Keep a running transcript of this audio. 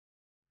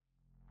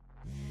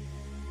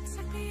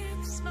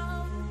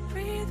small,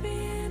 breathe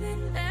me in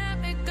and let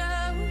me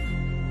go.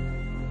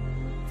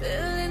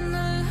 Filling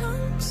the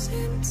lungs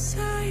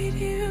inside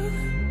you,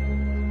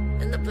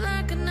 and the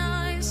blackened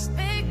eyes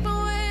make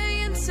my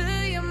way into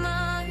your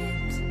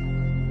mind.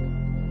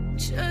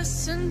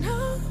 Just to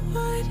know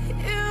what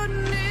you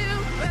knew.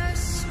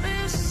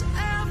 Restless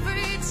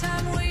every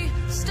time we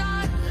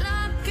start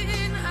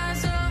locking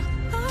eyes up.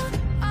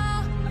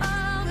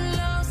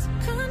 Lost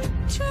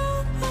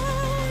control.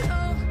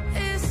 Oh,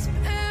 it's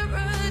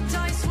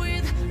paradise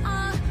with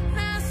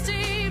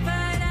honesty,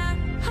 but I'm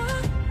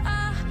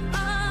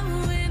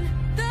in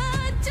the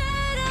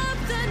dead of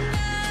the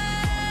night.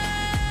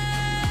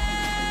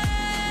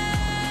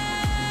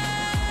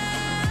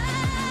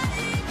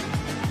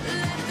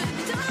 Let the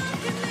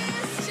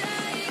darkness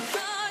take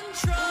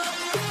control.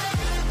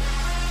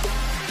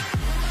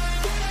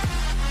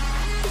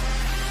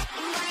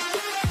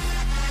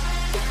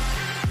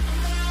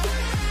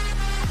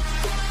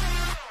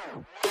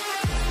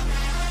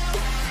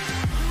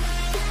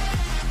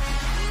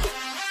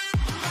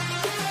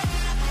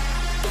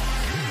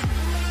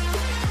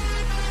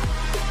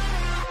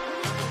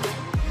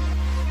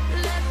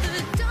 Let the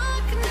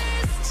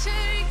darkness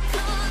take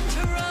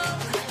control.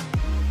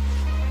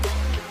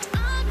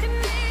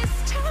 Darkness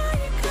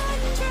take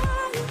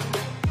control.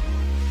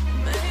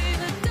 May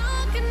the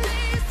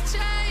darkness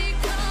take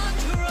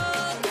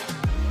control.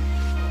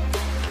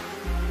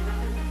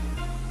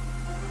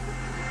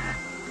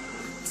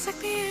 Take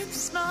me in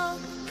small,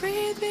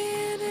 breathe me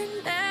in and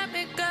let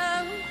me go.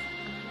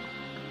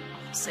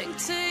 Sink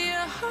to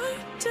your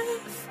heart to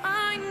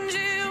find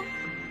you.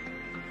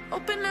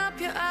 Open up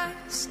your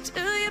eyes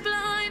till you're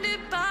blinded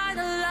by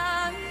the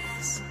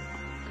lies,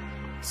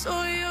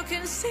 so you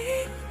can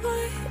see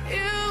what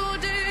you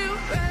do.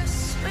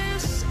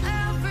 Restless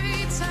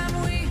every time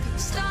we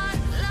start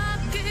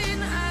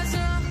locking eyes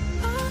up.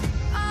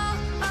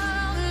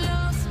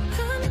 Lost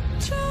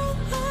control.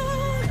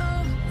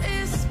 Oh,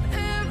 it's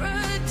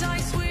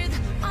paradise with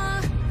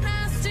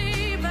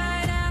honesty,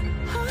 but I'm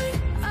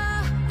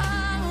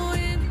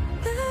in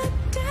the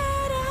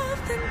dead of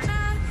the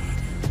night.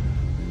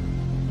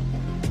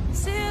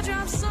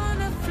 Teardrops on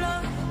the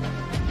floor.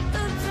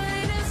 The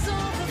pain is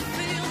over.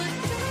 Feel the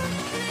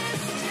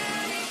darkness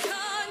take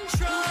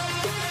control.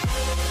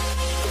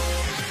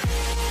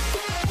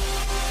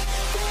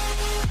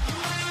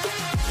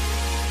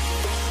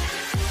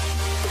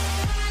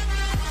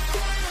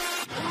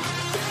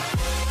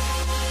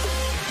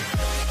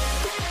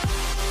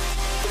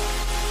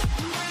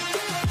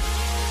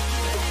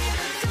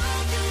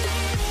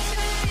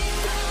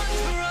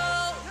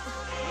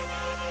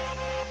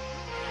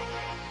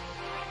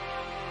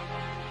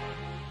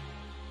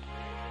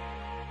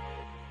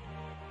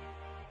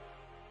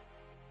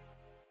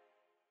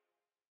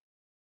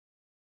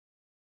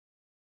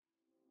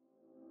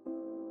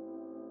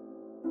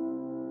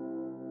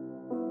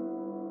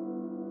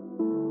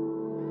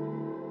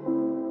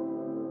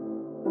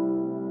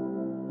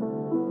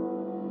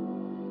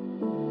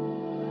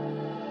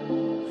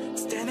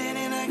 Standing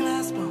in a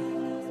glass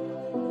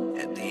bowl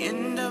at the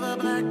end of a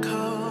black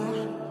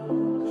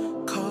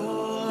hole,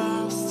 cold,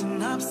 lost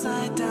and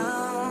upside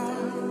down.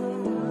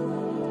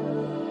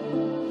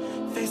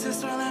 Faces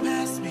swirling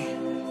past me,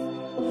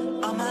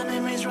 all my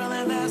memories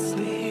rolling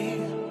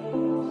vastly.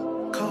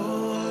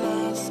 Cold,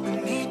 lost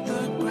beneath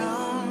the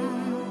ground.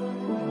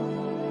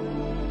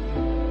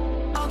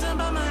 All done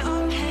by my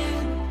own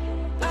hand,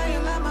 I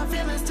allow my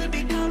feelings to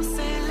become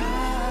sailor.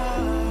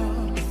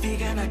 If you're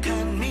gonna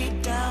cut me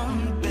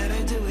down,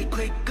 better do it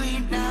quickly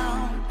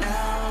now.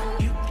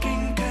 You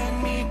can cut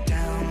me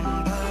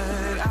down,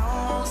 but I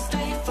won't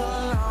stay for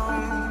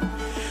long.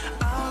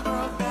 I'll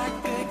grow back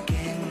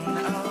again.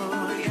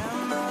 Oh yeah,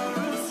 my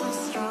roots are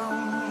strong.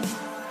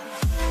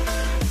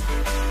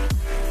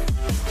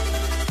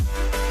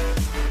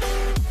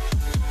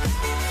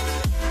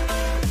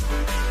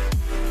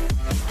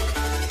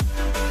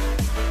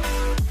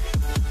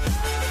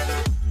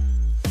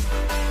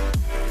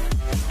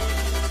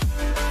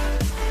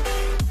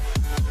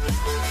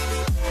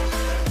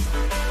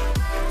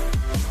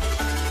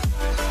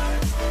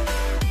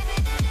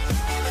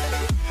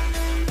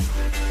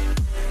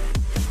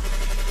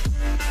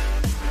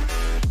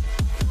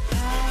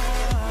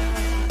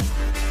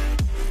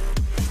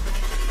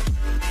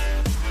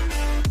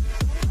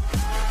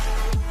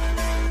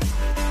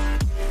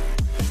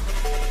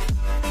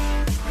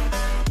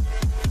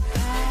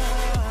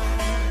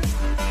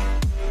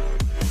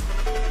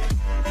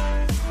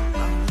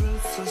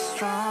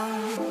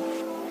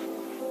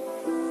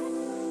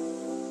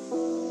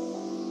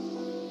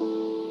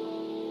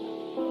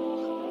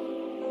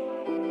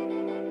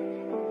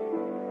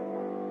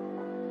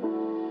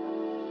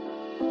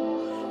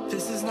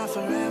 is not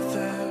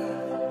forever.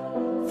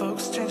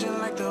 Folks changing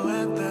like the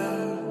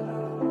weather.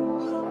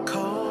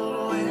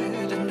 Cold,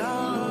 weird, and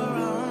all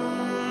around.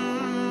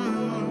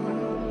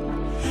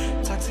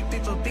 Toxic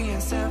people being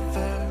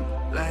severed,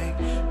 like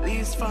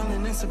leaves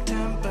falling in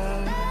September.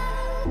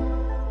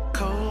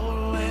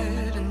 Cold,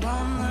 weird, and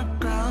on the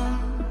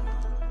ground.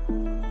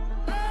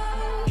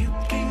 You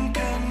can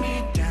cut me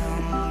down,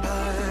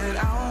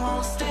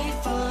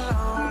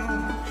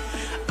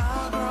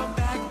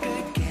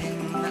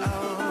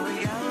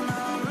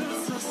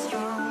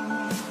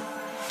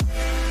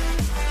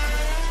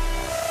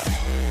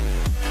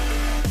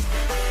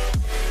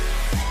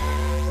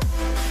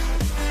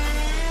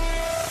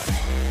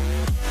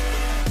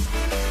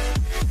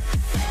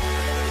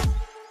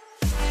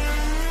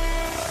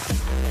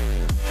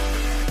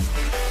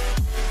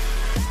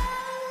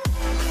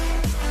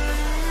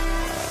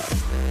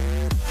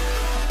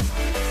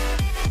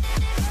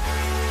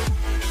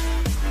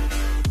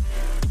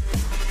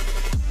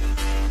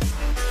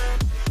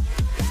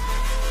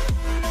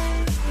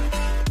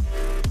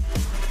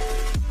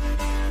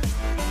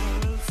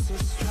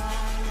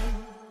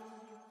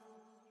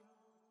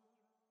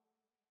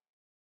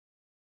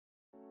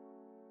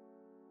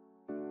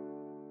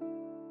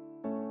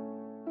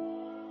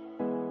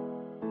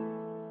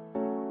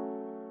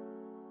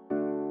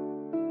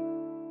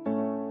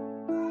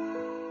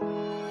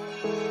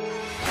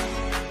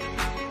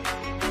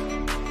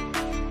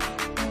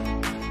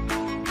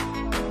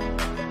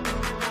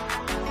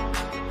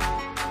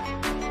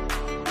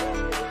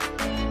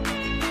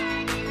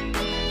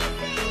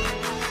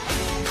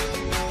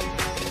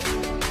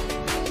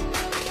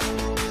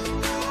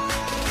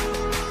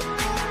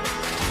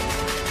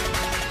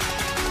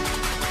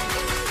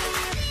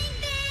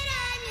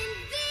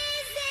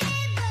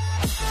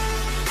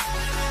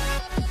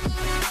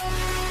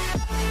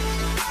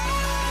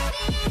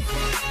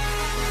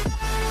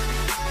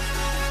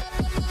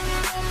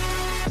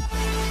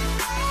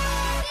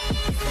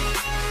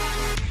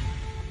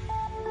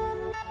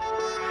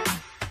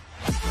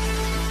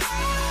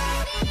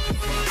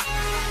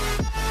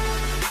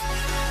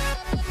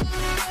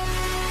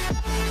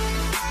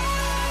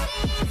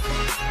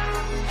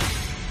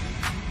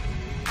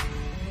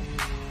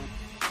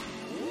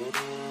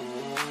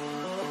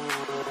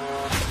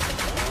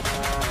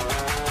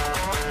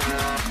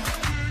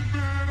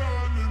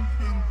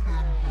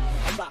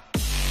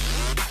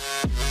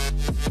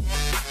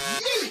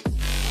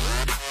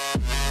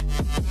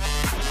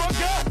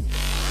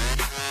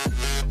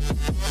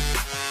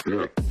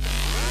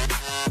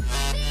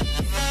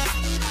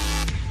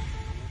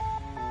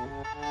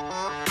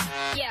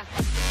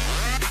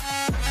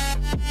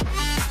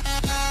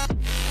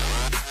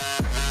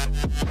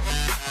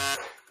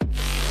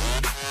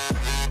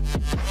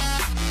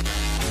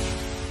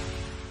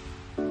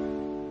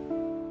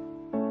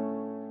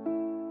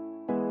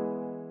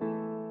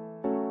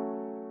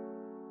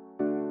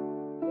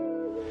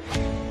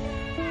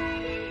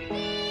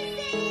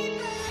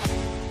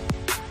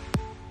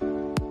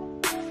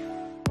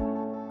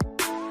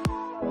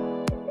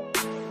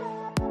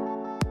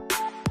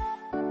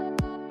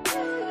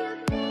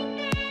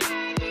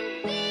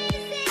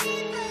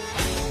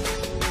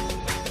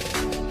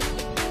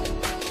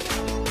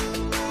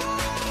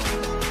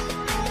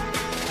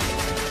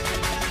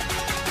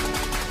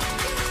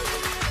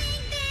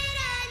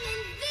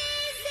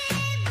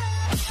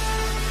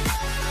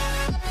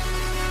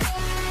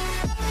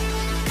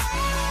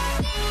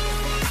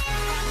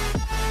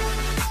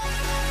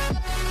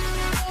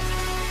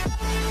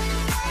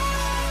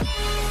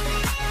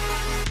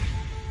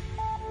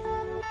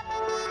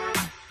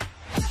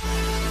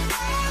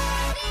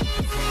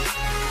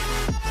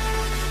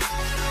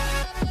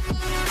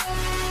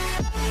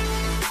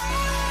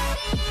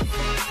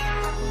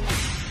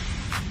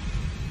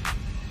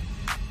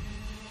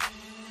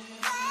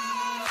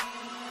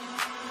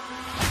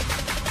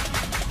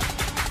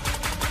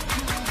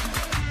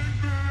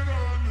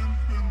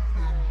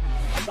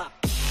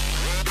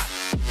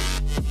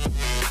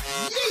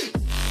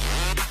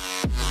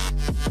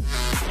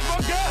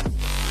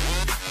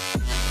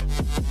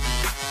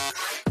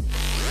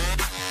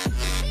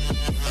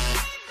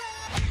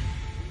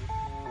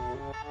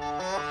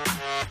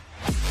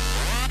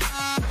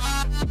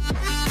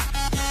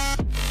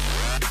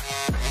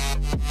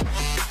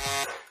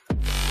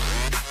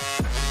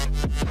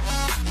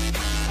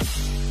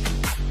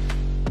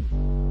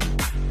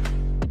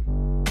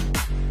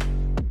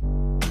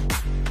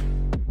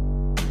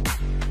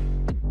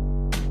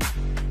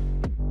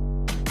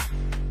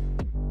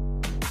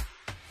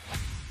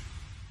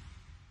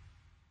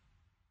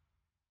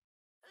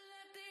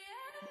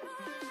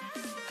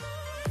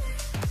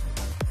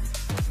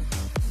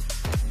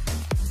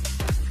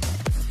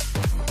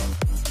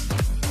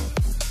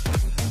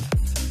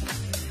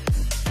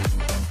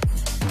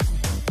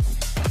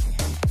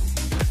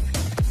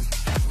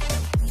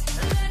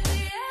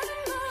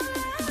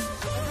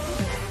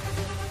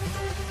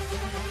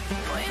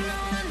 Oh, you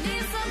know I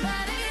need somebody.